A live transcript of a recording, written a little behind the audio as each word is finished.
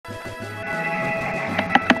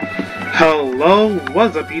Hello,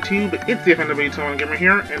 what's up YouTube? It's the FNW21 Gamer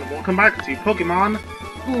here, and welcome back to Pokémon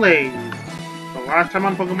Glazed. The last time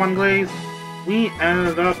on Pokémon Glazed, we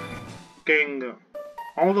ended up getting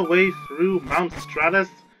all the way through Mount Stratus,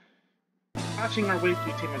 patching our way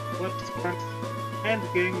through Team Eclipse quests, and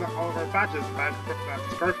getting all of our badges back from that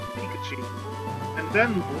Scarf Pikachu. And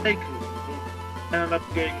then Blake ended up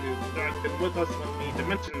getting dragged in with us when we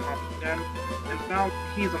dimension hopped again, and now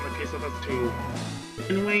he's on the case with us too.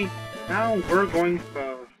 Anyway, now we're going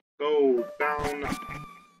to go down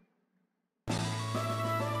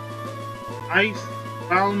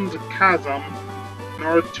Icebound Chasm in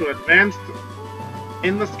order to advance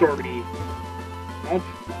in the story. Nope.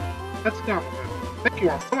 Let's go with it. Thank you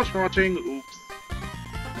all so much for watching. Oops.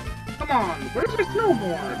 Come on, where's your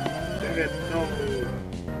snowboard? Dang it, no.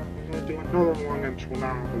 I'm gonna do another long intro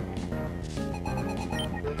now.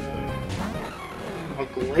 A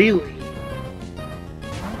Glalie.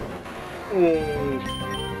 Go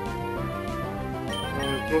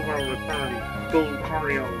out of the party. Go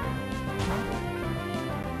Lucario.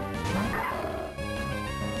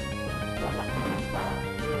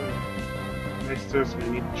 I seriously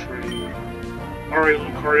need to train. Alright,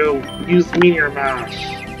 Lucario, use Meteor Mash.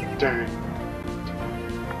 Dang.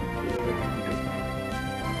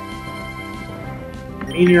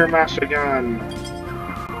 Meteor Mash again.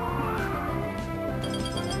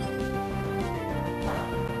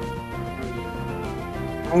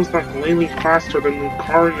 How is that Glalie faster than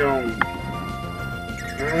Lucario?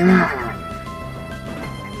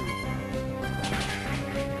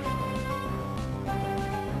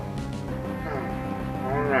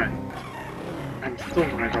 Alright. I'm still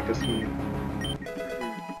glad I got this one.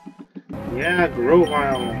 Yeah,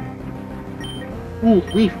 Grovyle. Ooh,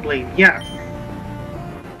 Leaf Blade, yes!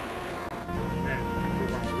 Man,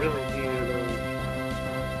 Grovyle really needed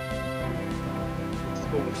let's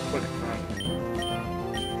go with Quick Time.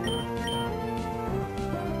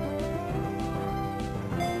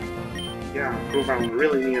 Yeah, Grovyle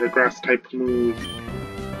really needed a grass-type move.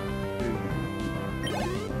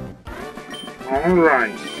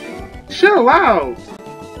 Alright. Chill out!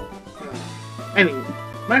 Anyway,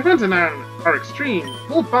 my friends and I are extreme.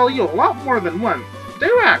 We'll follow you a lot more than once.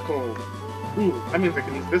 Diracle! Ooh, that means I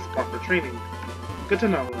can use this spot for training. Good to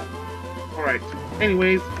know that. Alright,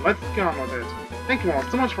 anyways, let's get on with it. Thank you all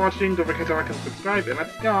so much for watching. Don't forget to like and subscribe, and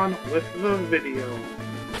let's get on with the video.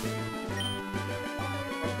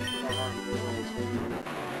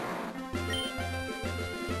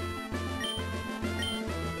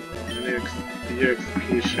 The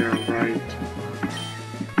XP share, right?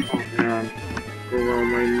 Oh man. Go around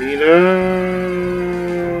my meter.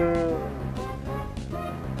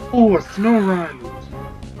 Oh, a snow run!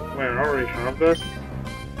 Wait, I already have this?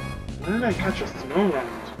 When did I catch a snow run?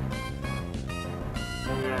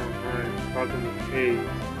 Oh yeah, right. Back in the cave.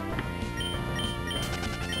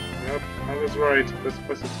 Yep, I was right. This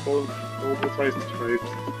place is full with ice types.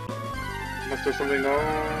 Unless there's something on.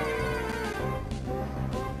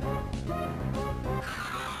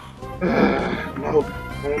 Nope,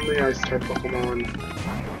 only ice-type Pokémon.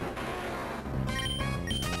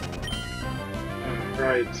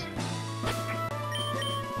 Right.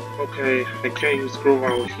 Okay, I can't use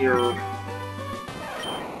Grovyle here.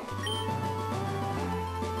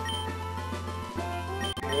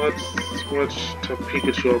 Let's switch to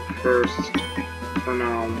Pikachu up first, for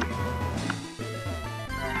now.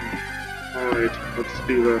 Alright, let's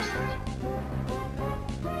do this.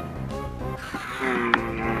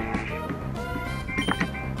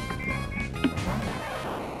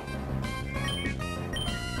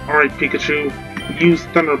 Alright, Pikachu, use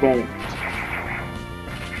Thunderbolt.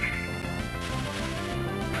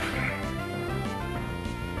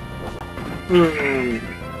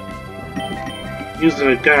 Use it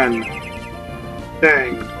again.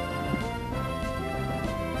 Dang.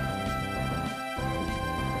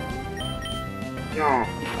 Yeah.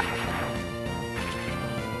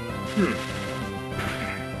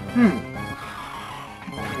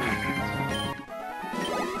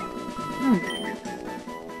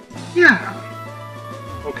 Yeah!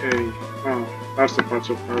 Okay, oh, that's a bunch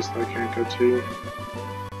of parts that I can't get to.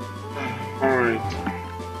 Alright.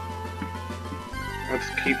 Let's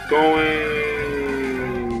keep going!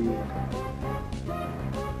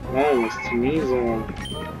 Oh, it's Sneasel.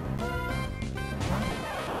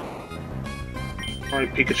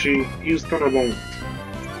 Alright, Pikachu, use Thunderbolt.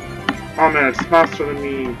 Oh man, it's faster than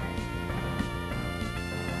me.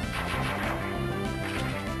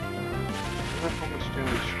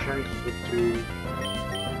 Strength would do.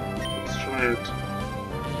 Let's try it.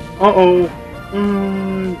 Uh-oh!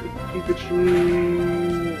 Pikachu!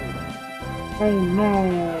 Oh no!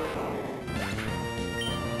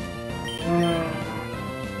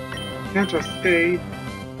 Can't escape.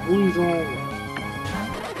 Weasel.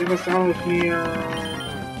 Get us out of here.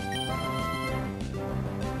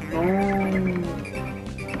 No.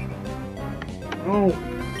 No.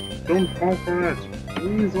 Don't fall for it.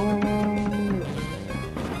 Weasel.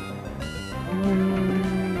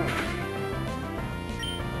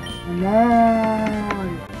 Come on.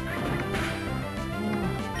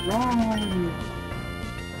 Run.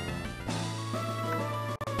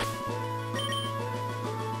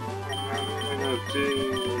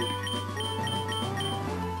 Dude.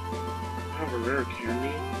 Have a rare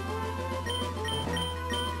candy.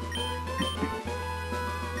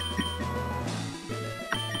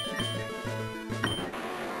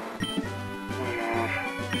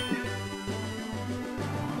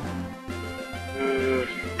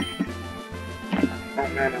 Oh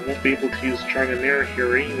man, I won't be able to use Dragonair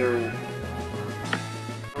here either.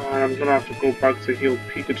 I'm gonna have to go back to heal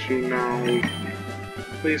Pikachu now.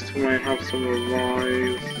 Please tell me I have some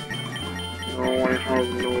revives. No, I have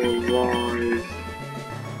no revives.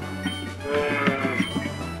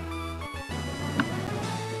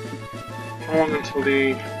 How long until the...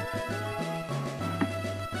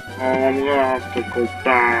 Oh, I'm gonna have to go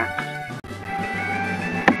back.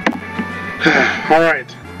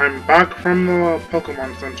 Alright, I'm back from the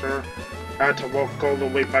Pokémon Center. I had to walk all the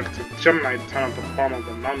way back to Gemini Town at the bottom of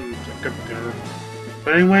the mountain to get there.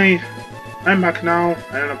 But anyway, I'm back now.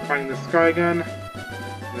 I ended up finding this guy again.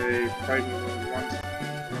 They fight me once.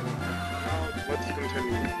 Let's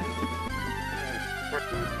continue.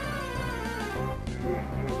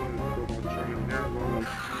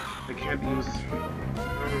 I can't use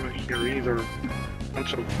here either.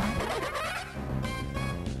 Bunch of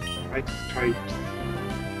ice types.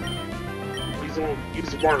 Weasel,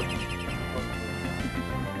 use warp.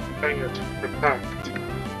 Dang it, protect.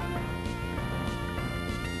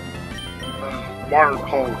 Water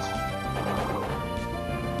pulse.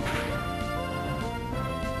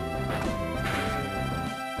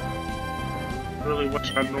 Really wish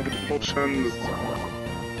I had no potions.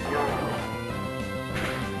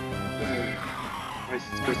 I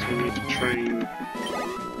guess we need to train.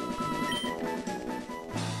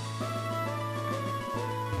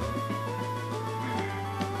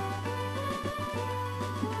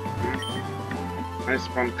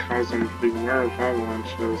 Icebound Chasm, beware of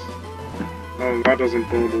avalanches. Oh, that doesn't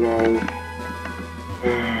bode well.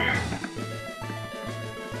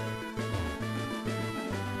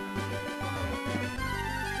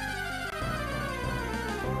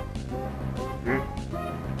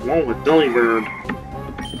 Whoa, a Delibird!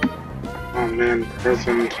 Oh man,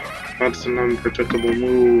 Crescent. That's an unpredictable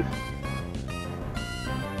move.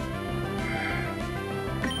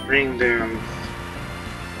 Rain Dance.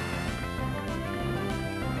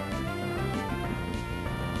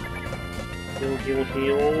 Heal, heal,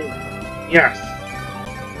 heal. Yes!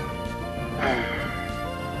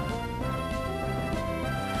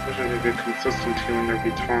 Wish I could get consistent healing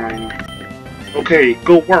every time. Okay,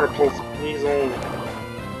 go Water Pulse, Weasel!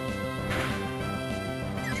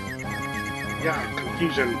 Yeah,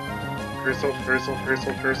 confusion. Curso.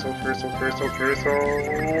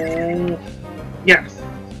 Yes!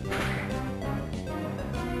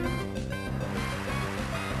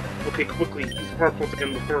 Okay, quickly, use Water Pulse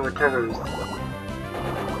again before it recovers.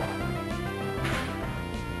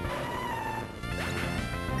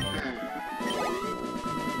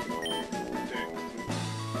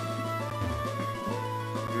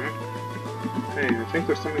 Hey, I think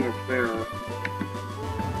there's something up there.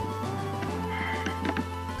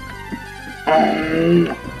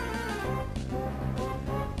 Oh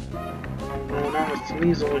no, not a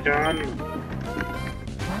Sneasel again.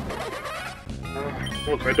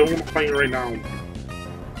 Look, I don't want to fight you right now.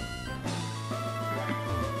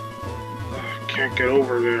 Can't get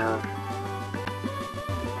over there.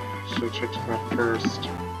 Should check that first.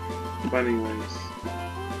 But anyways.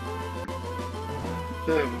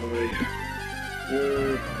 Oh boy.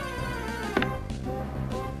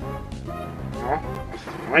 Oh, that's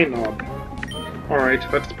my knob. Alright,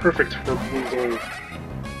 that's perfect for Weasel.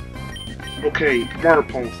 Okay, Water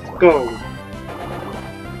Pulse, go!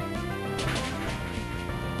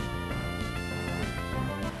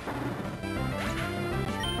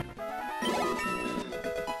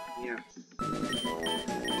 Yes.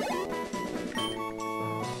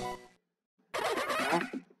 Huh?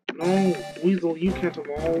 No! Weasel, you can't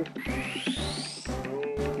evolve!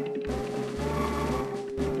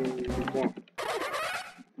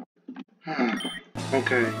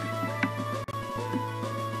 Okay.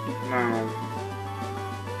 Now.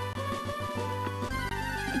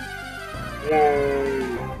 Whoa.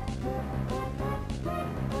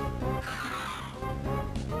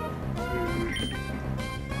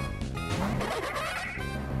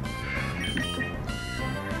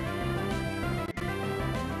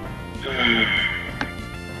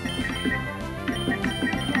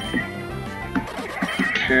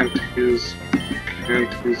 Can't use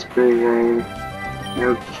Grow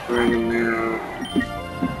or trying in there.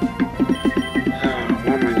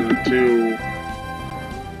 What am I gonna do?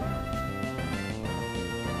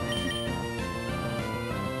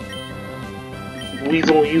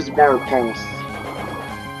 Weasel use Bar Pulse.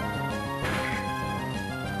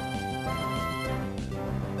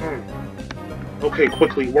 Okay,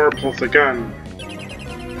 quickly, War Pulse again.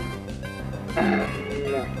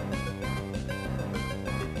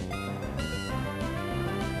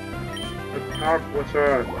 Attack with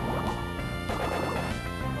that.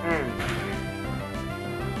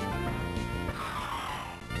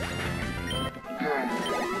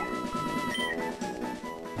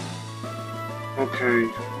 Okay.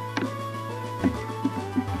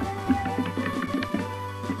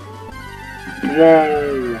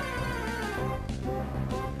 Whoa!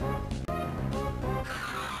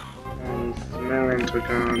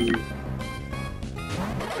 Again.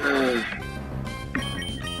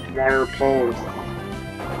 Water Pulse.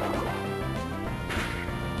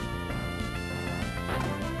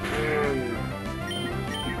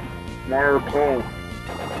 Water Pulse.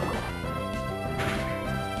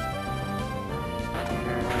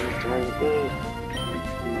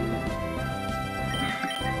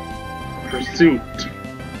 Pursuit.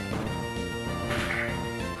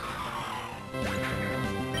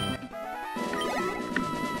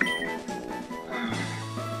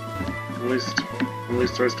 At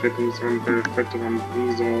least Ice typing is very effective on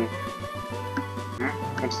Weasel.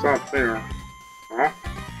 What's that there? Huh?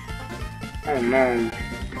 Oh no.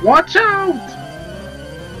 Watch out!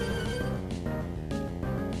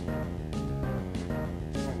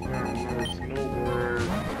 Oh no, it's nowhere.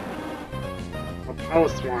 A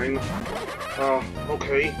Palestine.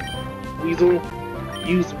 Okay. Weasel,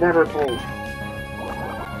 use Water Pulse.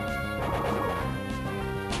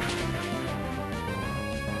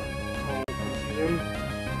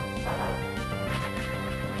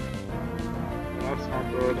 That's not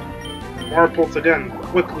good. Water Pulse again,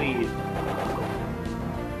 quickly!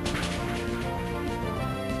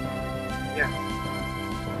 Yes.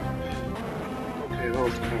 Okay, that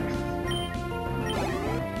was close.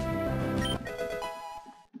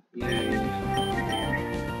 Yay.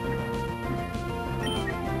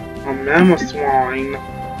 A Mamoswine!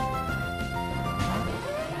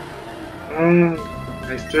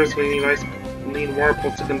 I seriously need Water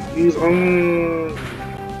Pulse to confuse.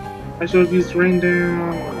 I should have used Rain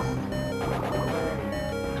Dance.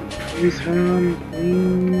 Use him,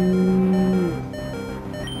 please.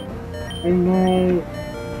 Oh no.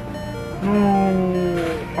 No.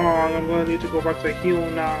 Oh, I'm gonna need to go back to heal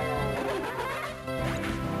now.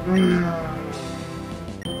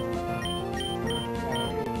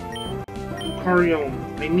 Lucario,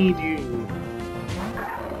 I need you.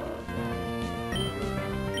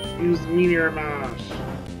 Use Meteor Mash.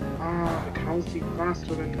 How's he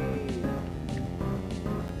faster than me?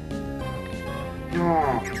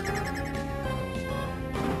 No.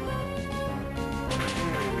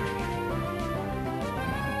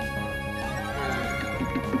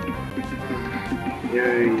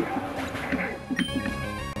 Yay.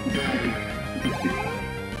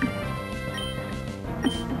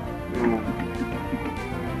 No.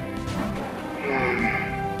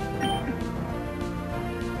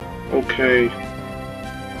 Okay.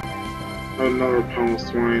 Another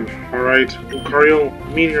Palestine. Alright, Lucario,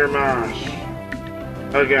 Meteor Mash.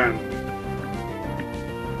 Again.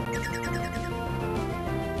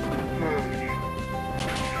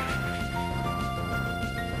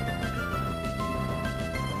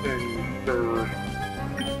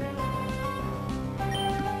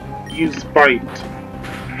 Use Bite.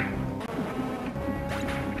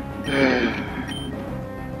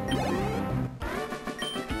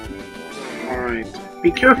 Alright. Be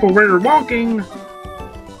careful where you're walking! I'm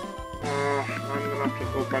gonna have to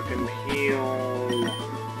go back and heal.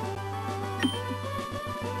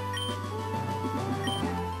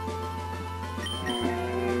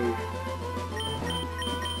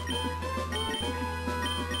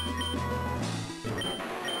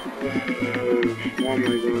 What am I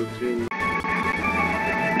gonna do?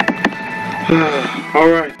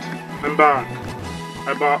 Alright, I'm back.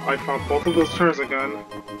 I fought both of those turns again.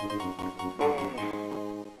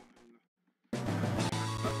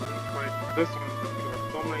 This one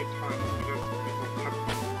so many times because people kept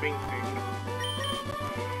fainting.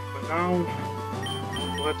 But now,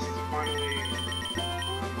 let's finally...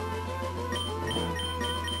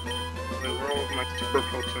 Where are my super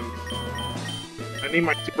potions? I need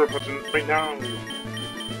my super potion right now!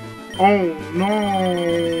 Oh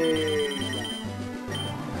no!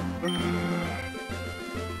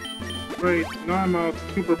 Great, now I'm out of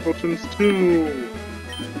super potions too!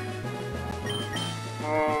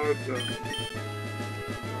 Oh, good.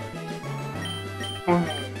 Oh, I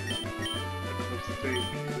could have stayed.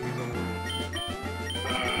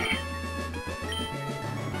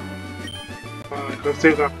 I could have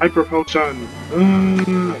saved that hyper potion!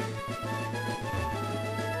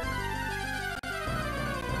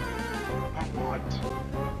 What?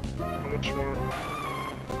 How much more?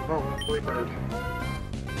 Oh, Bird.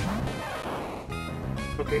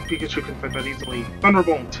 Okay, Pikachu can fight that easily.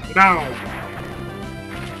 Thunderbolt, now!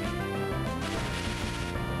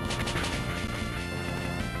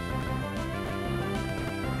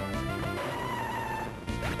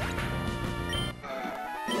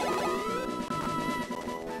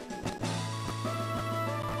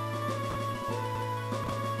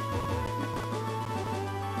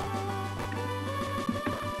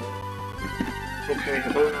 Okay,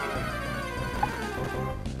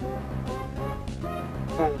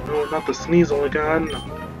 oh no, not the Sneasel again!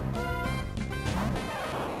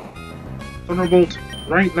 Thunderbolt,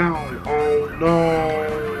 right now! Oh no!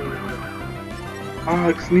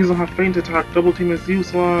 Ah, Sneasel has Faint Attack, Double Team is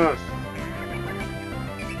useless!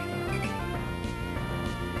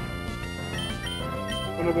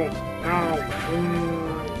 Thunderbolt, now!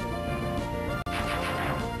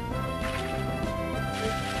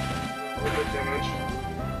 Damage.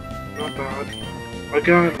 Not bad.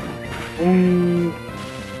 Again!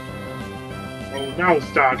 Oh, now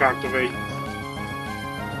Stag activates!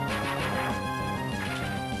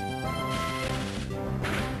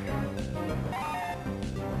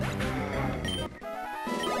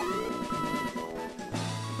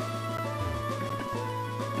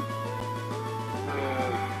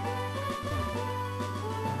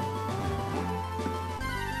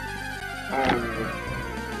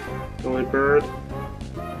 Billy Bird.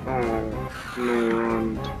 Oh, no run.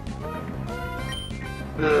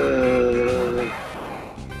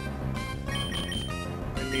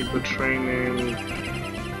 I need the training.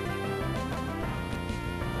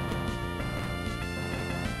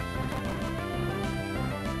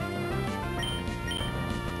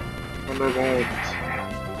 Thunderbolt.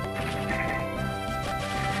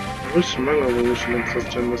 I wish Mega Evolution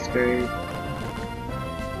existed in this game.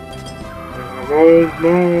 Oh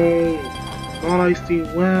no! Not Icy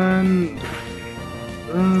Wind!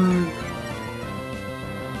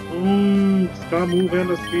 Stop move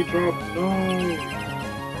and a speed drop, no!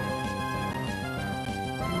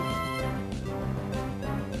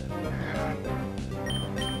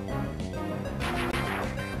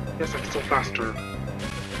 Yes, I'm still faster.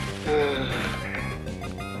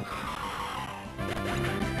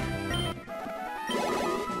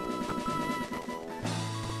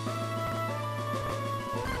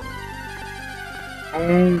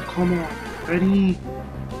 Oh, come on, ready?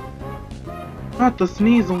 Not the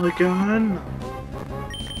Sneasel again!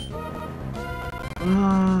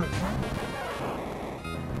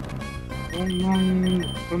 Oh no,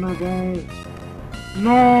 Thunderbolt!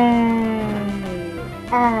 No!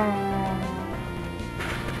 Ah!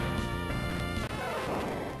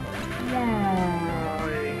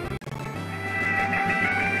 Why?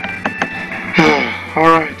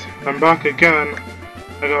 Alright, I'm back again.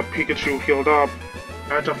 I got Pikachu healed up.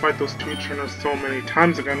 I had to fight those two trainers so many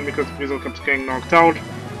times again because Weasel kept getting knocked out,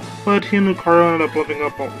 but he and Lucario ended up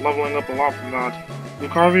leveling up a lot from that.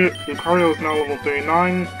 Lucario is now level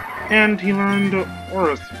 39, and he learned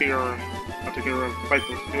Aura Sphere. Have to get rid of fight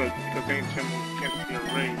those two because Ancient can't be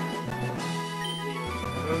erased.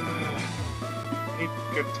 I need to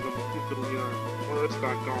get to the Poopy leader. Where is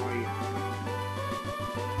that guy?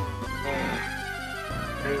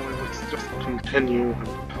 Anyway, let's just continue.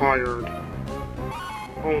 I'm tired.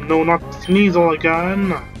 Oh no, not Sneasel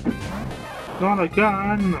again! Not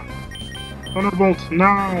again! Thunderbolt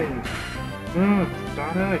now!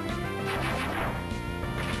 Static!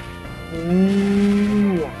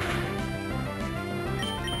 Ooh!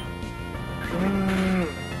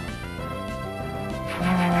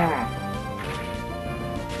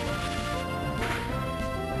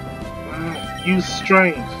 Use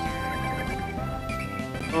strength!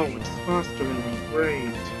 Oh, it's faster than me,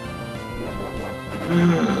 great! I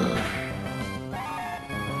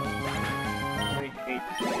hate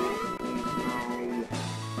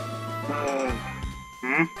now.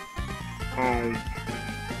 Oh.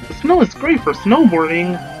 The snow is great for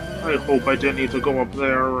snowboarding! I hope I didn't need to go up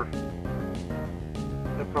there.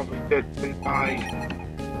 I probably did, didn't I?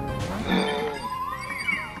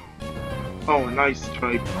 Oh, a nice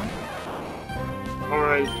type.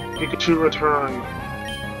 Alright, Pikachu return.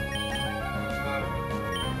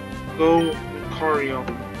 Go Lucario.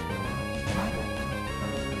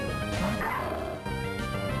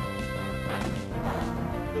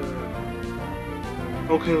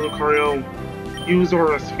 Okay, Lucario, use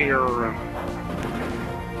Aura Sphere.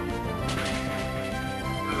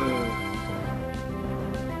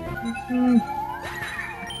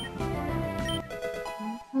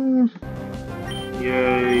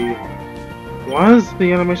 Yay. Why is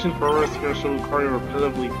the animation for Aura Sphere show Lucario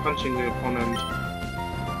repetitively punching the opponent?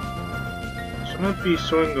 Shouldn't it be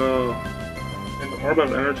showing an orb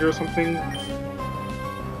of energy or something?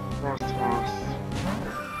 Frost Toss.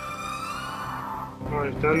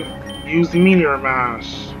 Alright then, use Meteor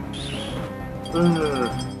Mash.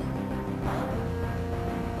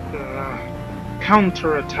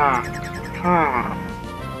 Counter attack. Ha.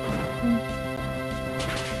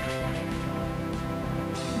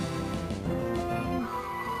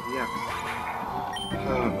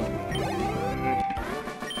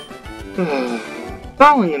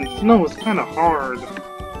 Falling in snow is kinda hard.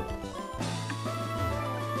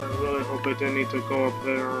 I really hope I didn't need to go up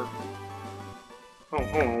there. Oh,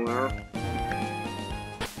 hello there.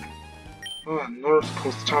 North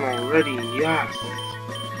Coast Town already, yes!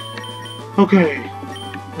 Okay,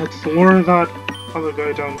 let's lure that other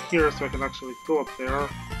guy down here so I can actually go up there.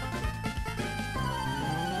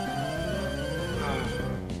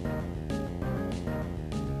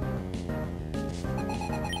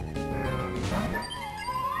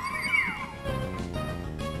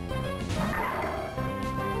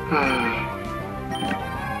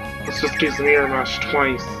 Let's just use the Mirror Mash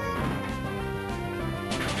twice.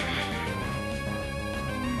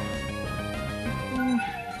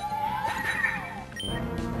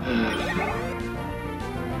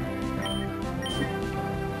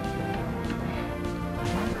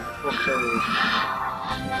 Okay.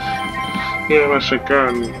 Mirror Mash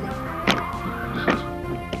again.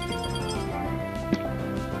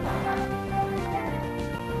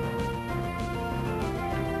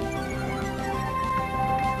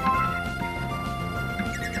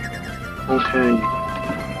 Okay.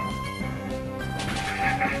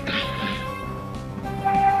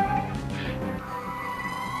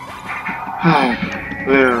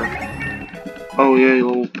 There. Oh yay,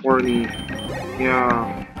 level 40.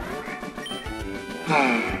 Yeah.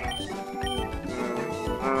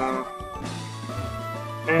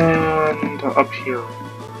 And up here.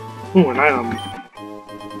 Ooh, an item.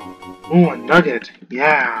 Ooh, a nugget.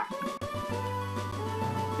 Yeah.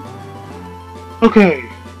 Okay.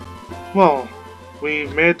 Well,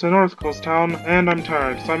 we've made it to North Coast Town, and I'm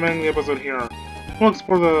tired, so I'm ending the episode here. We'll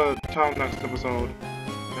explore the town next episode,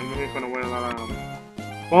 and maybe find a way to that item.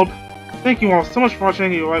 Well, thank you all so much for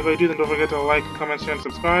watching. If you like what I do, then don't forget to like, comment, share, and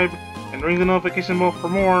subscribe, and ring the notification bell for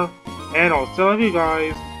more. And I'll still have you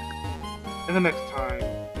guys in the next time.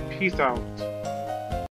 Peace out.